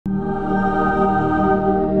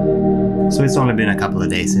So it's only been a couple of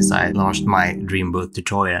days since I launched my Dreambooth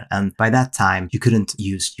tutorial, and by that time you couldn't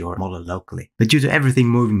use your model locally. But due to everything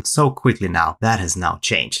moving so quickly now, that has now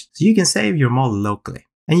changed. So you can save your model locally.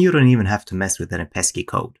 And you don't even have to mess with any pesky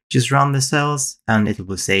code. Just run the cells and it will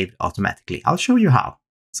be saved automatically. I'll show you how.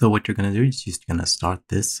 So what you're going to do is just going to start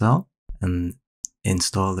this cell and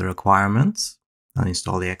install the requirements and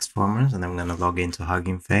install the Xformers, and then we're going to log into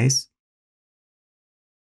Hugging Face.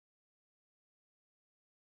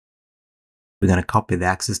 We're going to copy the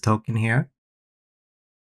access token here.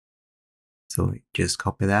 So just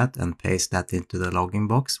copy that and paste that into the login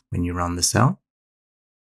box when you run the cell.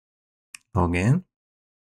 Log in.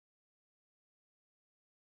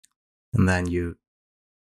 And then you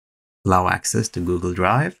allow access to Google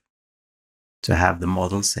Drive to have the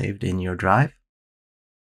model saved in your drive.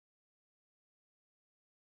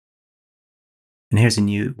 And here's a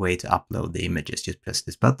new way to upload the images. Just press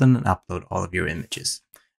this button and upload all of your images.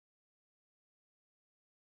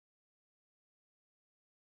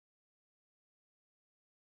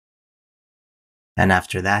 And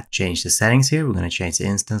after that, change the settings here. We're going to change the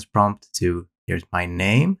instance prompt to, here's my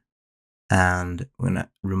name. And we're going to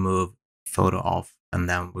remove photo off, and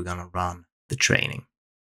then we're going to run the training.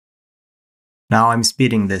 Now I'm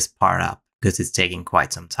speeding this part up because it's taking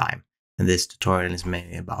quite some time. And this tutorial is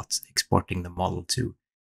mainly about exporting the model to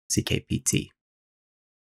CKPT.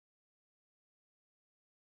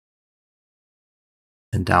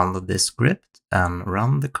 And download this script and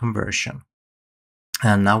run the conversion.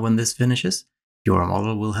 And now when this finishes, your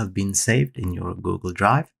model will have been saved in your Google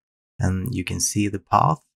Drive, and you can see the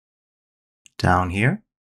path down here.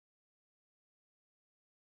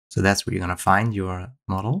 So that's where you're going to find your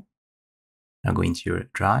model. Now go into your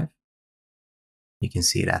drive. You can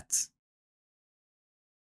see that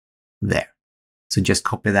there. So just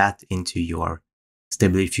copy that into your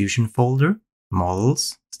Stable Diffusion folder,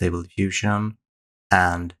 models, Stable Diffusion,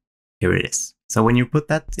 and here it is. So when you put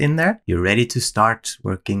that in there, you're ready to start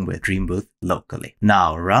working with Dreambooth locally.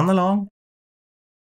 Now run along